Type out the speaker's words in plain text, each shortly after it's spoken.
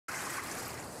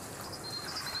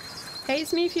Hey,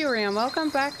 it's me, Fury, and welcome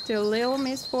back to Little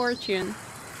Misfortune.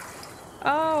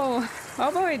 Oh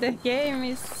boy, the game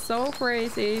is so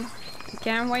crazy.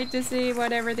 Can't wait to see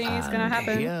what everything is gonna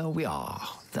happen. Here we are,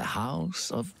 the house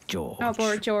of George. Oh,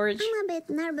 poor George. I'm a bit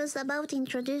nervous about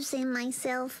introducing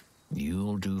myself.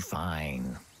 You'll do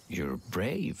fine. You're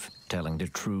brave, telling the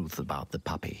truth about the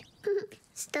puppy.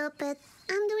 Stop it.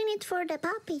 I'm doing it for the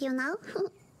puppy, you know.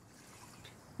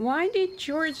 Why did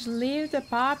George leave the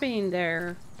puppy in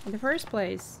there in the first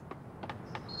place?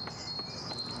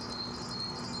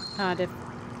 The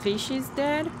fish is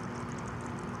dead?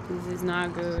 This is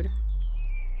not good.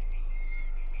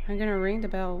 I'm gonna ring the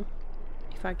bell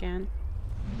if I can.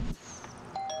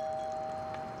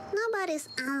 Nobody's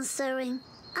answering.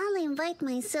 I'll invite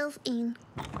myself in.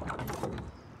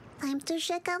 Time to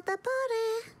check out the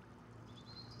party.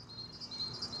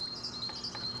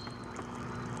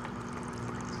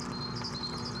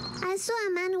 I saw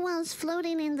a man once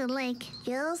floating in the lake,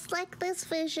 just like this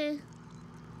fishy.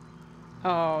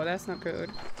 Oh, that's not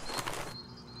good.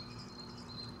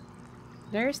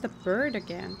 There's the bird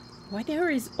again. Why there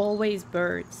is always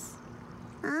birds?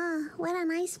 Ah, what a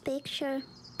nice picture.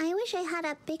 I wish I had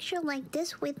a picture like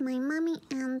this with my mommy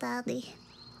and daddy.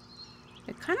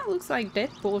 It kind of looks like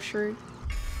Deadpool shirt.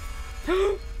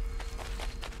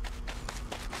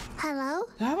 Hello?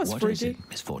 That was What pretty. is it,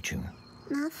 Misfortune?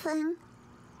 Nothing.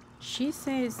 She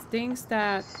says things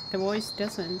that the voice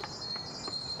doesn't.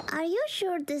 Are you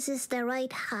sure this is the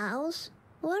right house?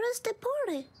 Where is the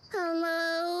party?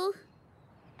 Hello?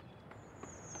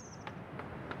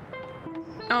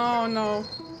 Oh no.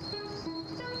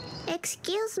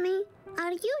 Excuse me,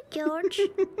 are you George?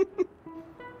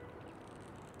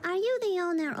 Are you the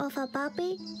owner of a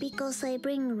puppy? Because I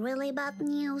bring really bad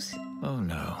news. Oh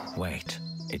no, wait.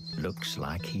 It looks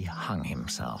like he hung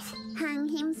himself. Hang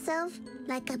himself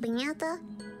like a piñata?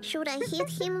 Should I hit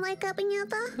him like a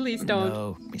piñata? Please don't.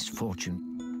 No,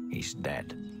 Misfortune. He's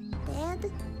dead.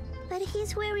 Dead? But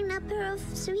he's wearing a pair of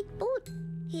sweet boots.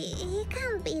 He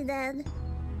can't be dead.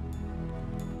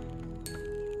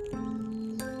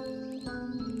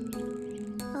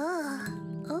 Oh,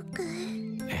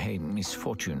 okay. Hey,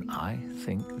 Misfortune, I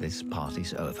think this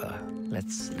party's over.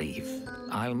 Let's leave.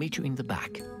 I'll meet you in the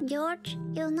back. George,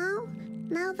 you know,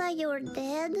 now that you're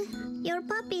dead, your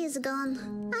puppy is gone.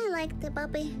 I like the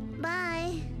puppy.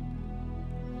 Bye.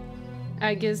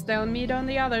 I guess they'll meet on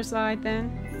the other side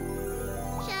then.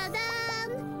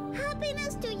 Shadan!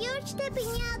 Happiness to George the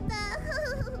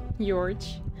Piñata!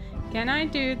 George. Can I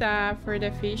do that for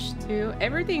the fish too?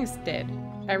 Everything's dead.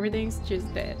 Everything's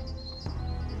just dead.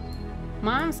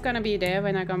 Mom's gonna be there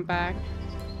when I come back.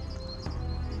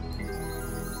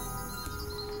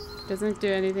 Doesn't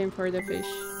do anything for the fish.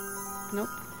 Nope.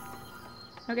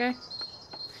 Okay.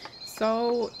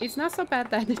 So it's not so bad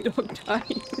that they don't die.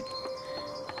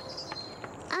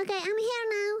 Okay, I'm here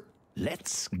now.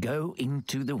 Let's go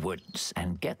into the woods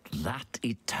and get that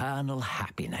eternal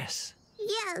happiness.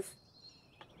 Yes.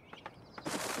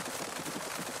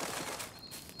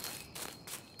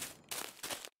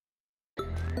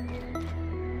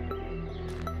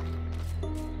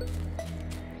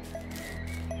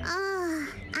 Ah,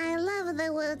 I love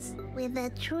the woods with the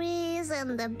trees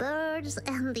and the birds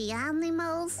and the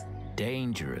animals.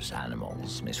 Dangerous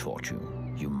animals,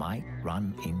 Misfortune. You might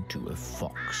run into a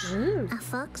fox. Ooh. A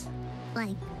fox?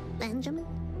 Like Benjamin?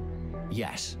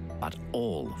 Yes, but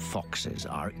all foxes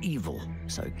are evil,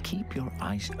 so keep your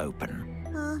eyes open.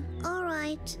 All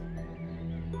right.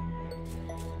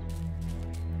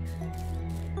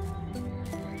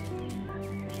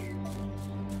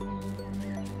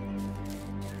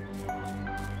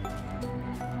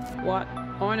 What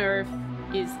on earth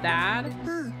is that?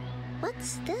 Huh.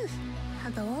 What's this? A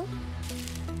doll?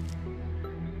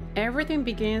 Everything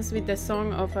begins with the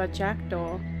song of a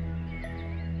jackdaw.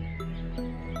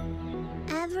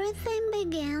 Everything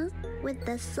begins with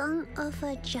the song of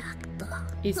a jackdaw.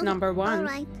 It's number one. All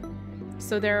right.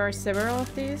 So there are several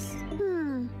of these.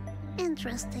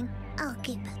 Interesting. I'll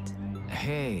keep it.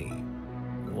 Hey,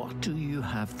 what do you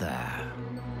have there?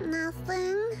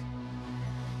 Nothing.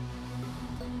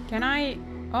 Can I?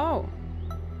 Oh.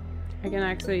 I can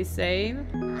actually save.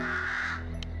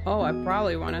 Oh, I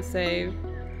probably want to save.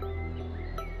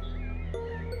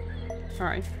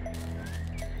 Alright.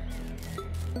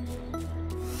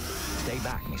 Stay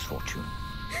back, Misfortune.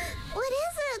 What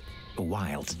is it? A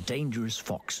wild, dangerous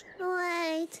fox.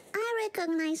 Wait, I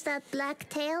recognize that black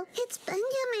tail. It's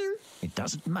Benjamin. It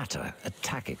doesn't matter.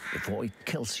 Attack it before it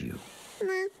kills you.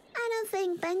 Nah, I don't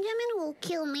think Benjamin will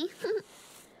kill me.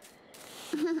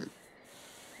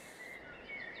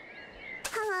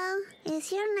 Hello,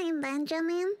 is your name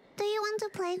Benjamin? Do you want to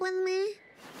play with me?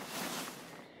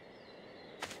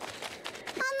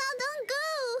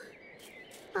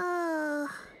 Oh,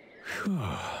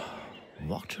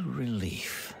 What a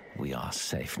relief. We are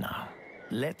safe now.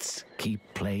 Let's keep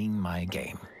playing my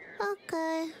game.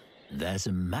 okay. There's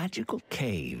a magical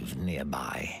cave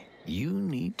nearby. You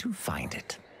need to find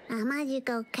it. A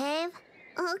magical cave?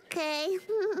 Okay.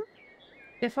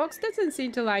 The fox doesn't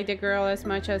seem to like the girl as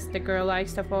much as the girl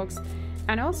likes the fox.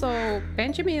 And also,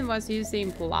 Benjamin was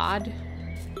using blood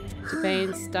to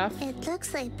paint stuff. It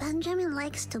looks like Benjamin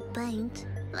likes to paint.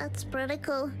 That's pretty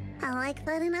cool. I like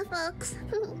that in a fox.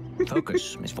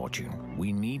 Focus, Misfortune.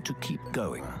 We need to keep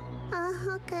going.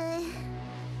 Oh, okay.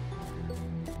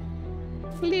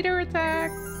 Leader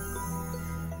attack!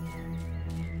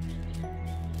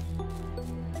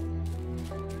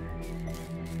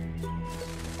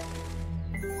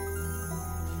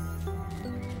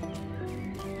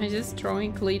 I'm just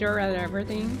throwing glitter at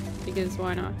everything because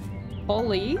why not?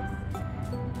 Holy!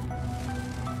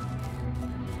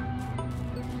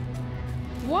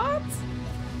 What?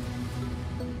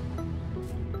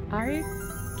 Are you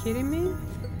kidding me?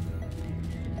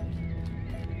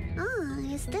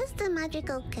 Oh, is this the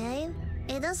magical cave?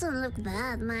 It doesn't look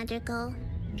that magical.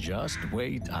 Just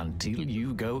wait until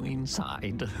you go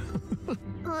inside.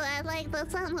 Oh, I like the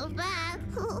sound of that.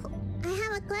 I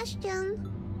have a question.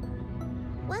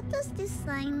 What does this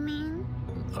sign mean?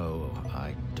 Oh,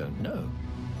 I don't know.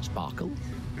 Sparkle?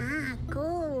 Ah,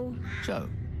 cool. So,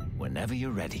 whenever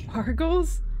you're ready.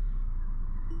 Sparkles?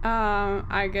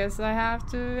 I guess I have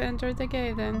to enter the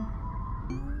cave then.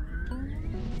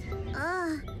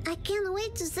 Oh, I can't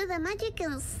wait to see the magic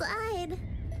inside.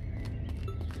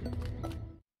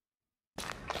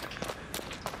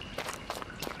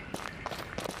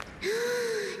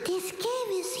 This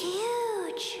cave is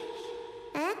huge.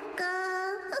 Echo.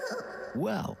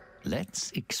 Well,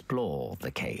 let's explore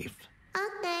the cave.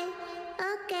 Okay,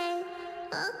 okay,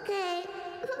 okay.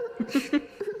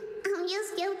 I'm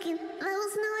just joking. There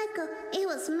was no echo. It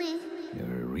was me.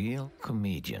 You're a real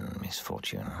comedian,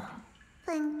 Misfortune.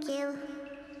 Thank you.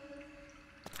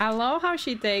 I love how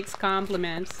she takes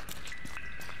compliments.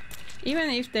 Even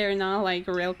if they're not like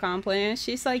real compliments,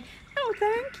 she's like, oh,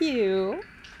 thank you.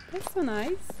 That's so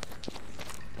nice.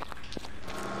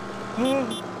 What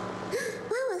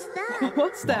was that?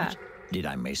 What's that? What? Did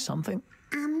I miss something?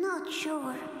 I'm not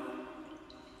sure.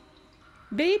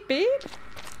 Beep, beep.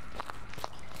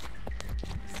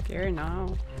 Scary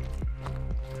now.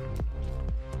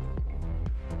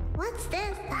 What's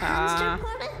this? The hamster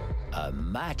party? A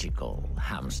magical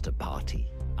hamster party.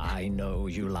 I know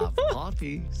you love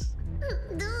parties.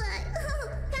 Do I?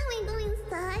 Can we go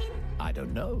inside? I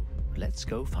don't know. Let's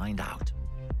go find out.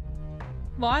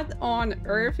 What on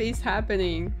earth is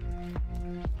happening?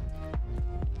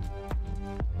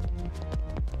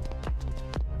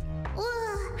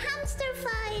 Whoa, hamster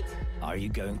fight! Are you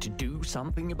going to do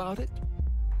something about it?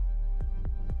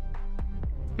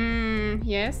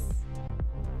 Yes.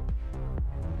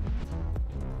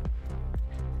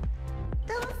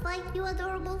 Don't fight, you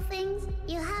adorable things.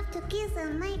 You have to kiss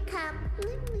and make up.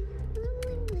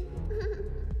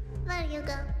 There you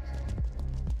go.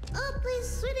 Oh, please,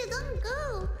 sweetie, don't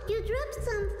go. You dropped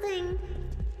something.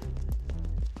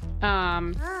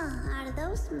 Oh, are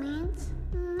those mints?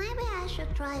 Maybe I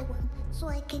should try one so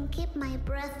I can keep my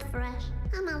breath fresh.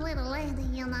 I'm a little lady,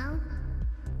 you know.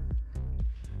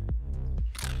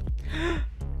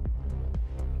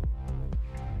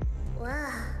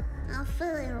 Wow, I'm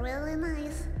feeling really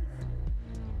nice.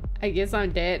 I guess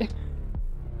I'm dead.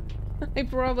 I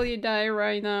probably die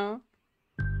right now.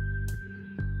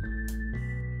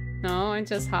 No, I'm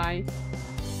just high.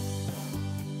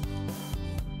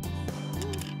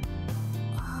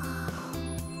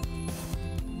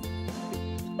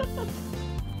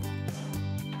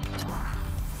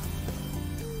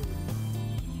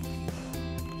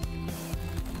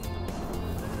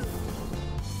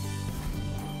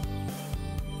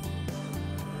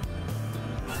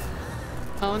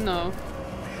 Oh no.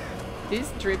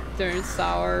 This drip turns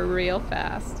sour real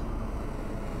fast.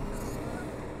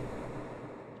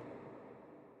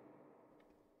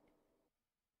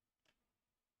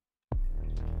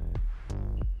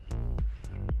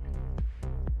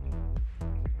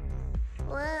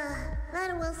 Wow,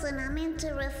 that wasn't a minty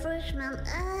refreshment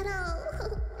at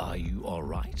all. Are you all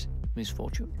right,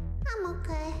 Misfortune? I'm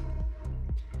okay.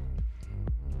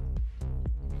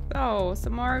 Oh,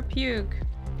 some more puke.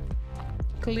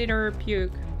 Glitter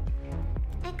puke.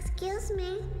 Excuse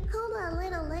me, how a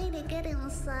little lady get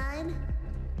inside?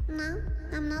 No,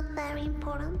 I'm not very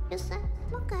important, you said?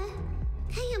 Okay.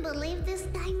 Can you believe this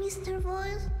guy, Mr.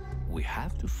 Voice? We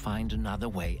have to find another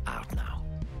way out now.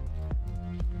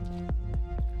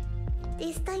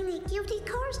 These tiny cutie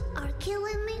cars are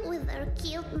killing me with their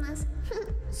cuteness.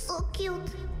 So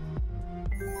cute.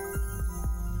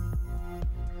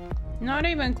 Not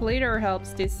even glitter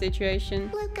helps this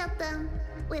situation. Look at them.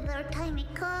 With their tiny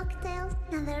cocktails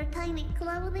and their tiny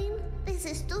clothing. This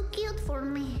is too cute for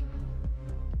me.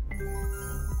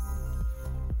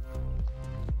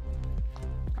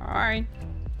 Alright.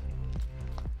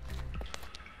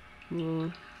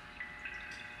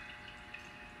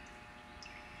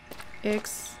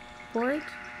 Export?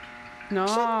 No.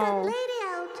 Check that lady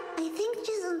out. I think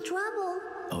she's in trouble.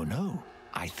 Oh no,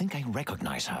 I think I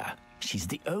recognize her. She's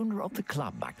the owner of the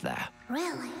club back there.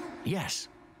 Really? Yes,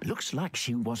 looks like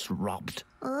she was robbed.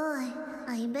 Oh,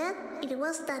 I bet it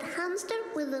was that hamster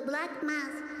with the black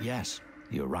mask. Yes,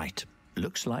 you're right.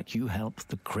 Looks like you helped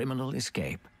the criminal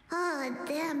escape. Oh,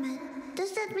 damn it.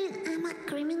 Does that mean I'm a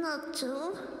criminal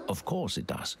too? Of course it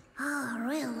does. Oh,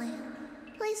 really?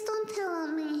 Please don't tell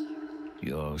me.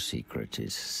 Your secret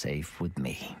is safe with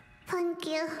me. Thank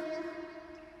you.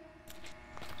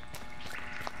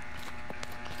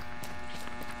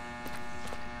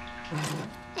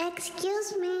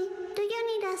 Excuse me, do you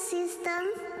need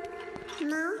assistance?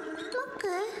 No?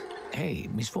 Okay. Hey,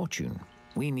 Misfortune,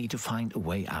 we need to find a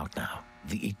way out now.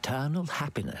 The eternal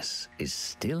happiness is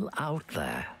still out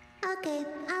there. Okay,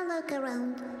 I'll look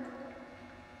around.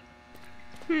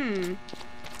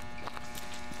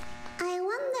 I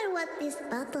wonder what this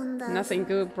button does. Nothing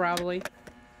good, probably.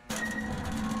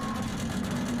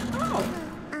 Oh,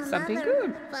 something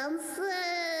good. Fancy.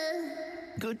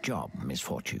 Good job,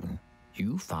 Misfortune.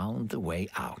 You found the way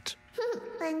out.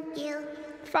 Thank you.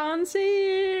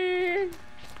 Fancy!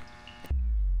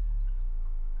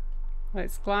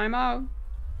 Let's climb out.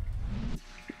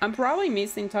 I'm probably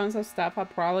missing tons of stuff. I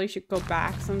probably should go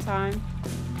back sometime.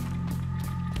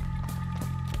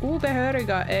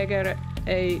 Obehöriga äger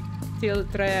ej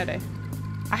tillträde.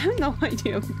 I have no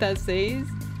idea what that says.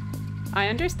 I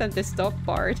understand the stop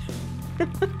part.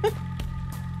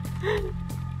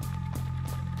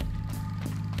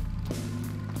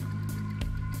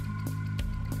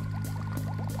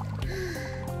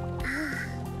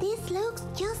 This looks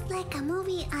just like a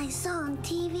movie I saw on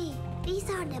TV. These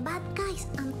are the bad guys,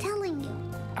 I'm telling you.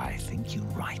 I think you're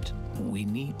right. We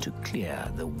need to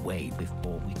clear the way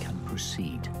before we can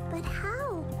proceed. But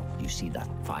how? You see that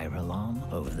fire alarm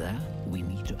over there? We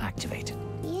need to activate it.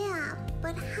 Yeah,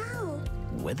 but how?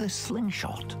 With a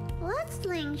slingshot. What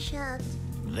slingshot?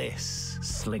 This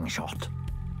slingshot.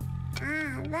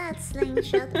 Ah, that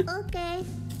slingshot. Okay.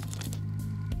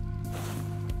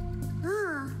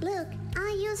 Oh, look,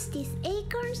 I use these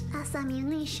acorns as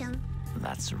ammunition.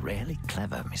 That's really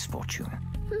clever, Misfortune.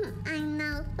 I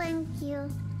know, thank you.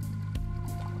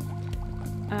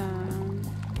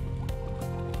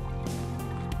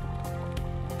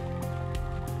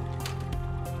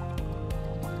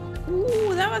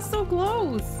 Ooh, that was so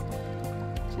close.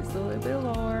 Just a little bit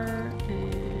lower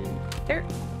and there.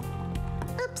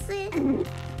 Oopsie.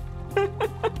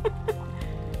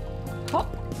 Hop.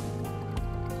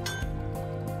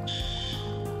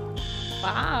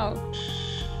 Wow.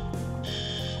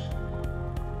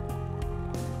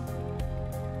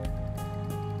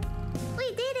 We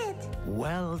did it.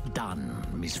 Well done,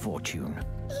 Misfortune.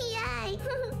 Yay.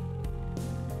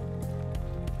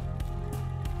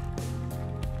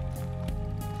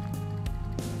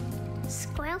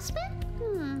 Squirrel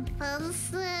spin?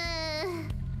 Fancy.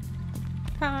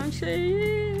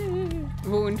 Fancy.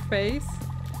 Wound face.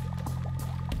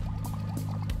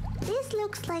 This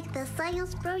looks like the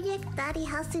science project Daddy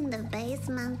has in the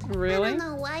basement. Really? I don't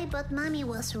know why, but Mommy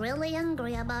was really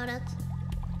angry about it.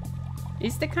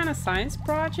 It's the kind of science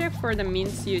project for the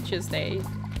mints you just ate.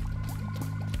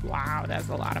 Wow, that's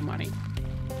a lot of money.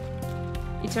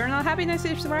 Eternal happiness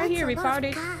is right here. We found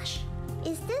it. Gosh,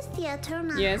 is this the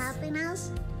eternal Yes.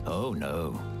 happiness? Oh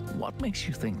no. What makes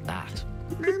you think that?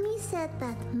 Mommy said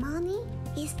that money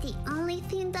is the only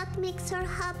thing that makes her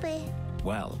happy.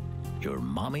 Well, your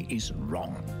mommy is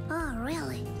wrong. Oh,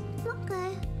 really?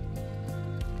 Okay.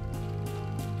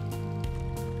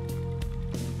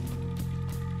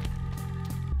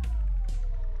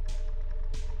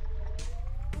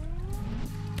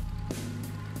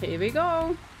 Here we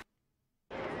go.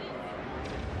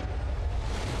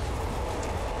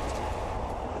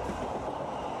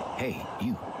 Hey,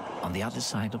 you, on the other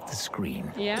side of the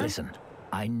screen. Yeah? Listen,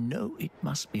 I know it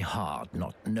must be hard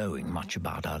not knowing much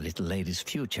about our little lady's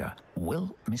future.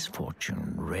 Will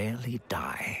Misfortune really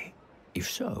die? If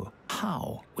so,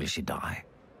 how will she die?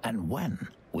 And when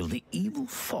will the evil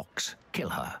fox kill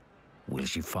her? Will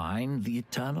she find the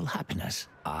eternal happiness?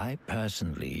 I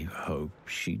personally hope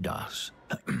she does.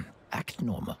 Act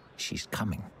normal. She's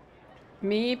coming.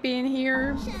 me being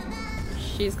here,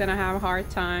 she's gonna have a hard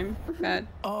time. But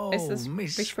Oh, it's just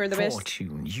wish for the best.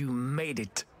 Misfortune, you made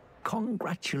it.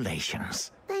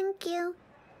 Congratulations. Thank you.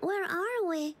 Where are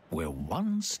we? We're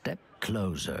one step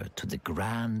closer to the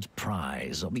grand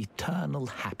prize of eternal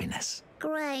happiness.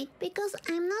 Great, because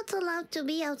I'm not allowed to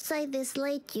be outside this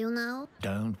late, you know.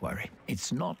 Don't worry,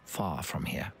 it's not far from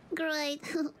here. Great.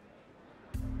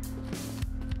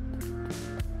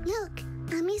 Look,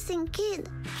 a missing kid.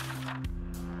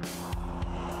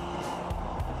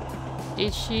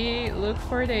 Did she look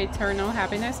for the eternal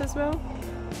happiness as well?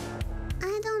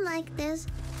 I don't like this.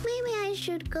 Maybe I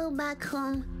should go back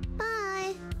home.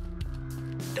 Bye.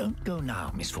 Don't go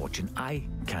now, Misfortune. I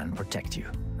can protect you.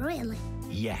 Really?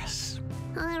 Yes.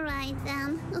 All right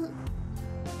then.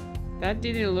 That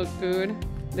didn't look good.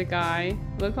 The guy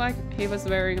looked like he was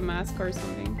wearing a mask or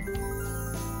something.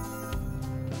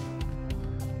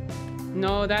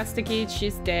 No, that's the kid.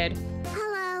 She's dead.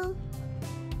 Hello.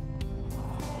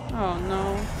 Oh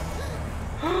no.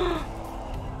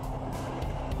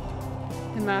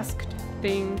 The masked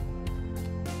thing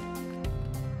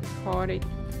caught it.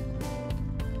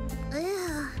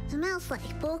 Ugh, smells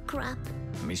like bullcrap.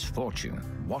 Misfortune,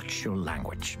 watch your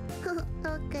language.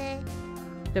 Okay.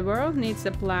 The world needs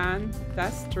a plan.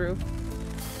 That's true.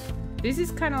 This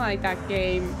is kind of like that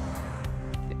game.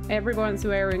 Everyone's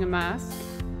wearing a mask.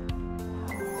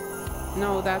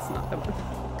 No, that's not the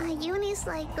one. A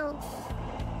unicycle.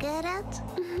 Get it?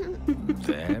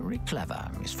 Very clever,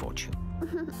 Misfortune.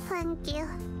 Thank you.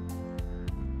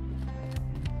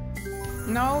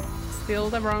 No, still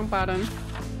the wrong button.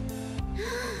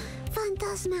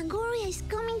 Phantasmagoria is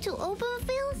coming to open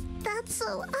fields? That's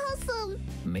so awesome!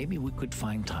 Maybe we could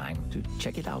find time to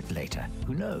check it out later.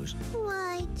 Who knows?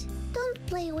 Wait, don't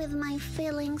play with my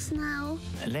feelings now.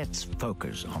 Let's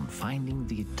focus on finding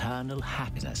the eternal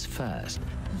happiness first.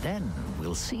 Then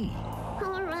we'll see.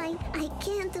 Alright, I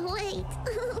can't wait.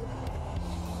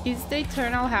 Is the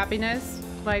eternal happiness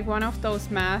like one of those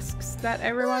masks that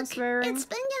everyone's Look, wearing? it's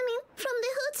Benjamin from the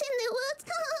Hoods in the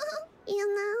Woods.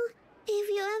 You know, if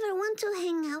you ever want to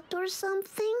hang out or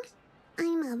something,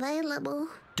 I'm available.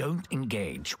 Don't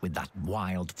engage with that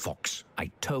wild fox. I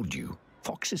told you,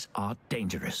 foxes are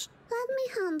dangerous. Let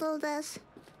me handle this.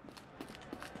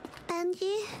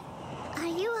 Benji, are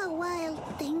you a wild,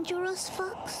 dangerous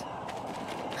fox?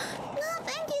 No,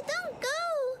 Benji, don't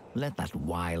go! Let that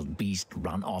wild beast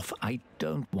run off. I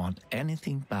don't want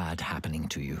anything bad happening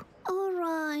to you.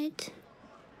 Alright.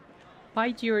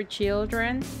 Fight your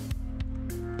children.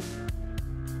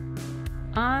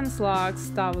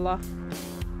 Anslagstavla.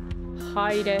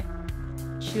 Hide.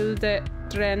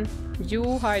 Children.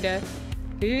 You hide.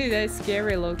 Ooh, that's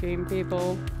scary looking,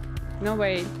 people. No,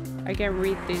 wait. I can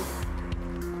read this.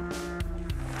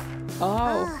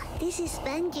 Oh. Ah, this is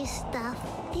Benji's stuff.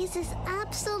 This is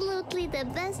absolutely the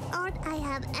best art I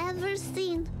have ever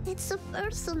seen. It's so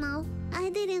personal. I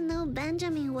didn't know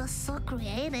Benjamin was so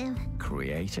creative.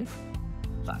 Creative?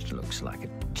 That looks like a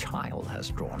child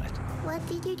has drawn it. What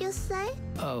did you just say?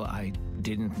 Oh, I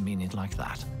didn't mean it like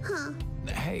that. Huh.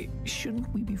 Hey, shouldn't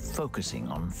we be focusing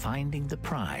on finding the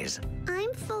prize?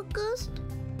 I'm focused.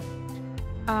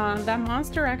 That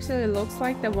monster actually looks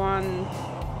like the one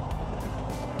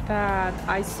that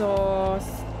I saw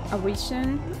a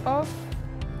vision of.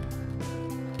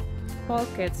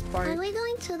 Pockets Are Park. we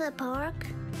going to the park?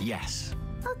 Yes.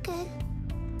 Okay.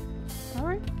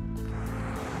 Alright.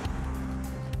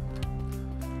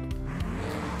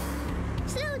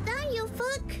 Slow down, you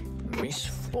fuck!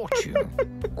 Misfortune.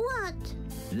 What?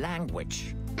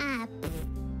 Language. Ah,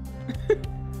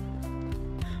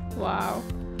 Wow.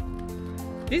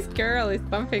 This girl is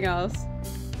something else.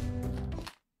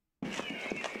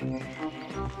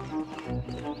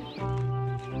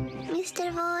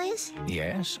 Mr. Voice,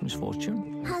 Yes,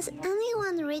 Misfortune? has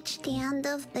anyone reached the end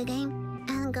of the game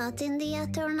and gotten the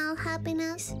eternal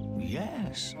happiness?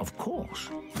 Yes, of course.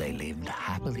 They lived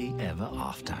happily ever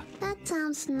after. That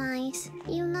sounds nice.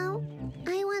 You know,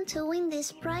 I want to win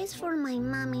this prize for my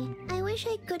mommy. I wish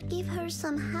I could give her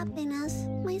some happiness.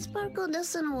 My sparkle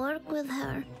doesn't work with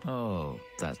her. Oh,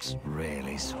 that's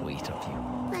really sweet of you.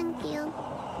 Thank you.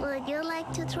 Would you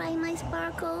like to try my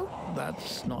sparkle?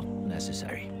 That's not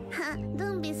necessary. Ha,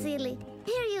 don't be silly.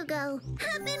 Here you go.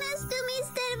 Happiness to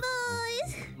Mr.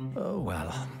 Voice! Oh,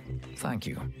 well, thank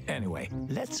you. Anyway,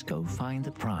 let's go find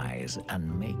the prize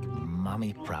and make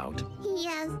Mommy proud.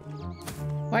 Yes.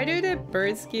 Why do the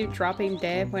birds keep dropping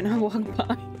dead when I walk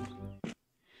by?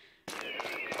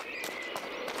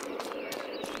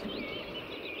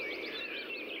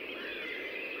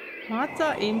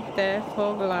 Mata inte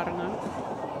fåglarna.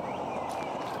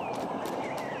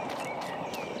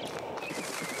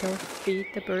 Don't feed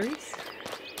the birds?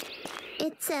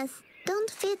 It says, don't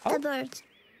feed the birds.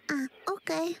 Ah,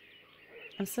 okay.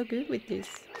 I'm so good with this.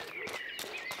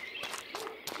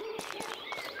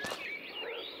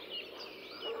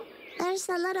 There's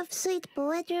a lot of sweet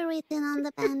poetry written on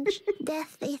the bench.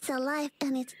 Death is alive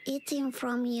and it's eating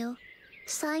from you.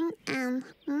 Sign Anne.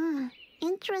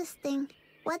 Interesting.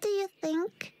 What do you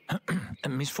think?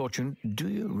 Misfortune, do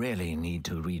you really need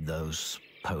to read those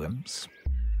poems?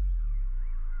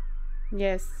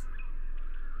 Yes.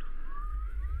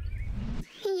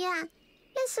 Yeah.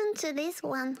 Listen to this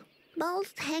one.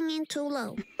 Balls hanging too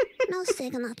low. No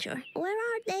signature. Where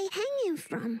are they hanging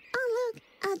from? Oh, look.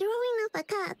 A drawing of a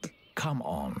cat. Come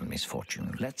on,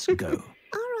 Misfortune, let's go.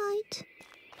 All right.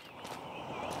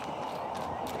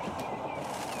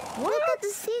 What? Look at the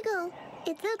seagull.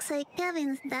 It looks like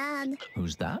Kevin's dad.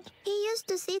 Who's that? He used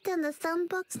to sit in the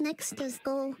sandbox next to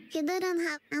school. He didn't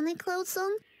have any clothes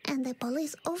on, and the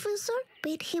police officer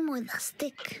beat him with a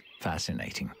stick.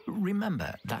 Fascinating.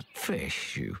 Remember that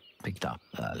fish you picked up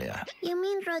earlier? You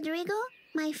mean Rodrigo?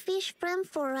 My fish friend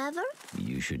forever?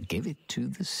 You should give it to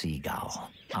the seagull.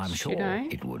 I'm sure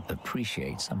it would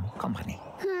appreciate some company.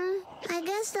 I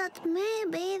guess that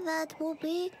maybe that would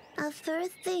be a fair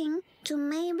thing to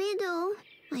maybe do.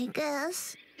 I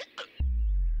guess.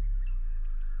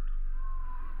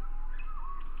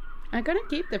 I'm gonna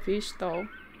keep the fish though.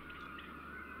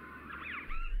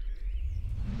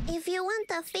 If you want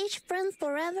a fish friend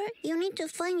forever, you need to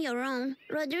find your own.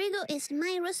 Rodrigo is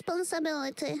my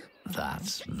responsibility.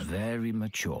 That's very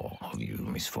mature of you,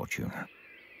 Misfortune.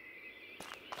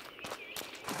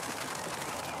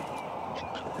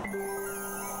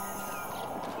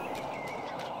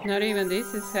 Not even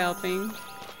this is helping.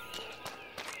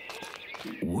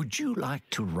 Would you like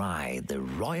to ride the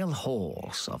royal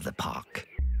horse of the park?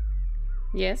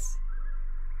 Yes.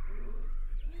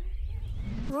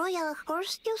 Royal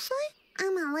horse, you say?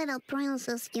 I'm a little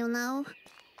princess, you know.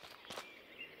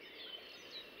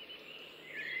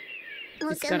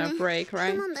 Look It's gonna at me. break,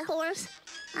 right? I'm on the horse.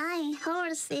 Aye,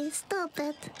 horsey, stop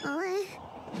it. Oh,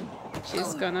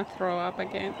 She's gonna throw up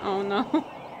again. Oh no.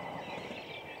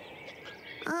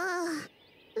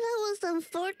 that was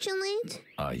unfortunate.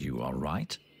 Are you all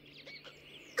right?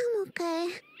 I'm okay.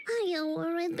 Are you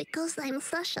worried because I'm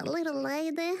such a little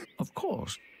lady? Of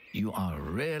course. You are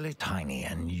really tiny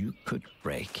and you could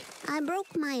break. I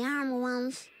broke my arm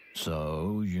once.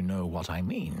 So you know what I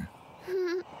mean.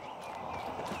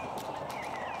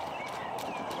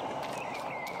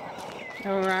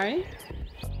 All right.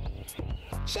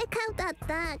 Check out that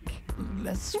duck.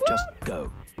 Let's just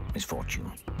go,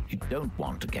 Misfortune. You don't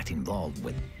want to get involved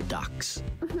with ducks.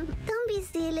 Don't be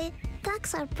silly.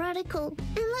 Ducks are pretty cool.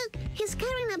 And look, he's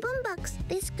carrying a boombox.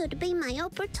 This could be my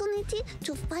opportunity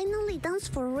to finally dance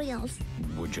for reals.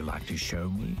 Would you like to show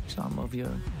me some of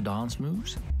your dance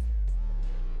moves?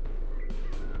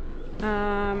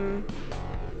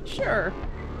 Sure.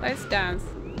 Let's dance.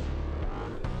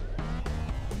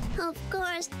 Of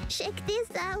course, check this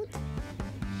out.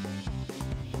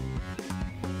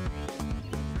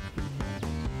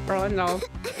 Oh no.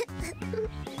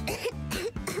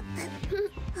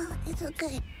 Oh, it's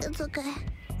okay. It's okay.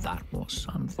 That was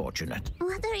unfortunate.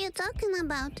 What are you talking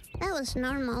about? That was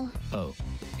normal. Oh,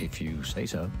 if you say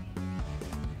so.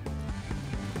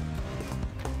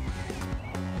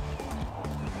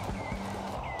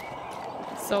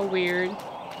 So weird.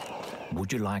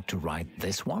 Would you like to ride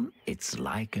this one? It's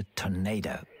like a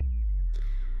tornado.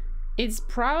 It's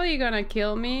probably gonna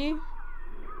kill me.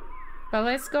 But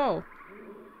let's go.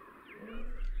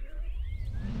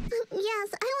 Yes,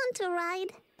 I want to ride.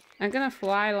 I'm gonna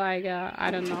fly like,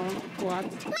 I don't know what.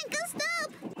 My God,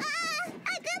 stop! Ah,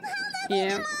 I can't hold it Yeah,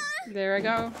 anymore. there I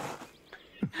go.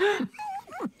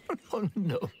 Oh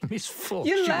no, Misfortune.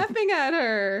 You're laughing at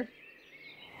her.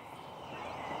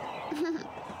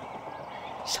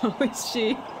 So is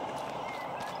she.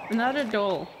 Another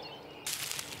doll.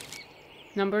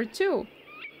 Number 2.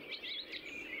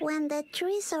 When the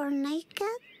trees are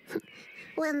naked,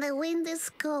 when the wind is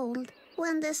cold,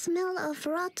 when the smell of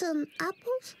rotten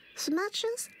apples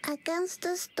smashes against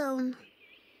the stone.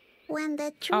 When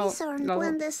the trees are no.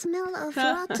 when the smell of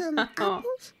rotten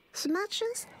apples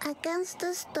smashes against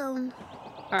the stone.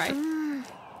 Alright.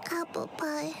 Apple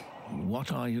pie.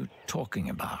 What are you talking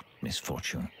about,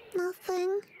 Misfortune?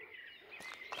 Nothing.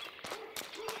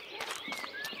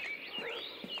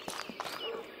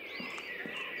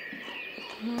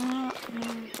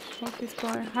 What is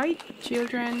going? Hi,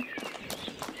 children.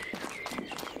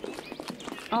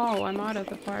 Oh, I'm out of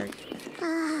the park.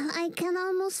 I can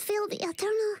almost feel the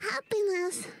eternal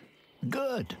happiness.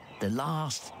 Good. The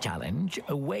last challenge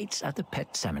awaits at the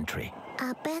pet cemetery.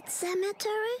 A pet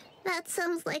cemetery? That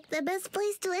sounds like the best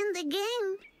place to end the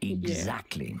game.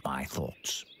 Exactly my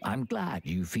thoughts. I'm glad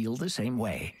you feel the same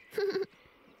way.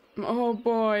 Oh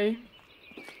boy.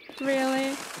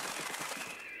 Really?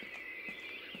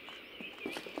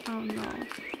 Oh no.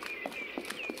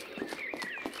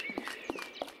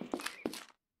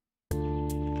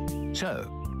 So,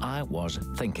 I was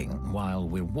thinking while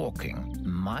we're walking,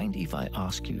 mind if I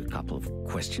ask you a couple of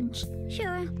questions?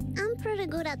 Sure, I'm pretty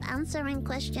good at answering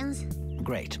questions.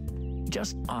 Great.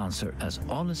 Just answer as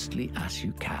honestly as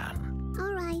you can.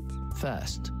 All right.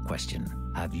 First question.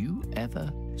 Have you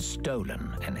ever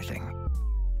stolen anything?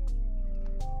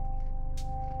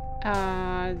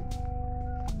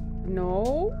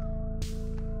 No?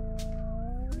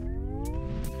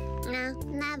 No,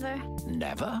 never.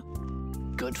 Never?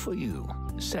 Good for you.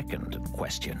 Second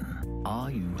question.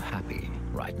 Are you happy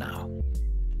right now?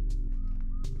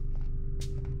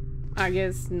 I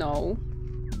guess no.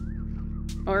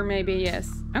 Or maybe yes.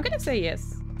 I'm gonna say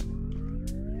yes.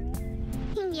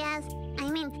 Yes, I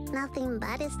mean, nothing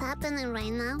bad is happening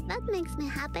right now. That makes me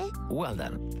happy. Well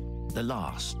then, the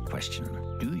last question.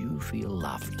 Do you feel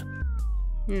loved?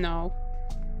 No.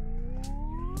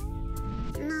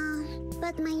 No,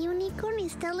 but my unicorn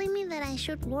is telling me that I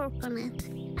should work on it.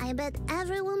 I bet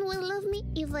everyone will love me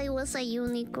if I was a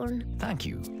unicorn. Thank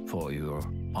you for your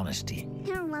honesty.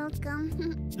 You're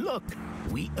welcome. Look,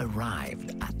 we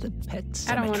arrived at the pet I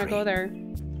cemetery. don't want to go there.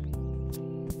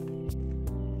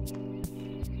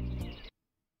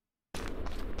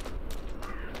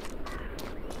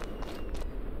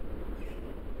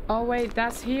 Oh wait,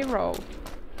 that's Hero.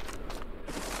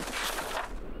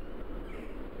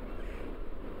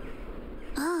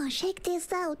 Oh, check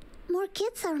this out. More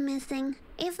kids are missing.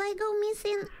 If I go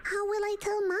missing, how will I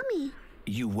tell Mommy?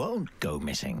 You won't go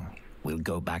missing. We'll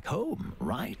go back home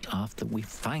right after we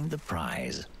find the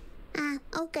prize. Ah,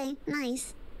 okay,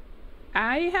 nice.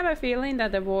 I have a feeling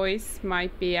that the voice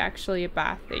might be actually a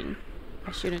bad thing.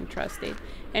 I shouldn't trust it.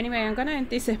 Anyway, I'm gonna end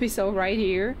this episode right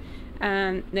here.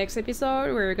 And next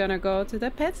episode, we're gonna go to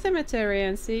the pet cemetery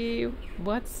and see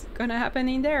what's gonna happen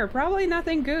in there. Probably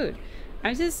nothing good.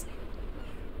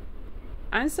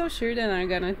 I'm so sure that I'm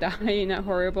gonna die in a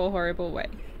horrible, horrible way.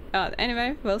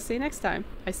 Anyway, we'll see you next time.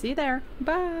 I see you there.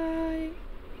 Bye!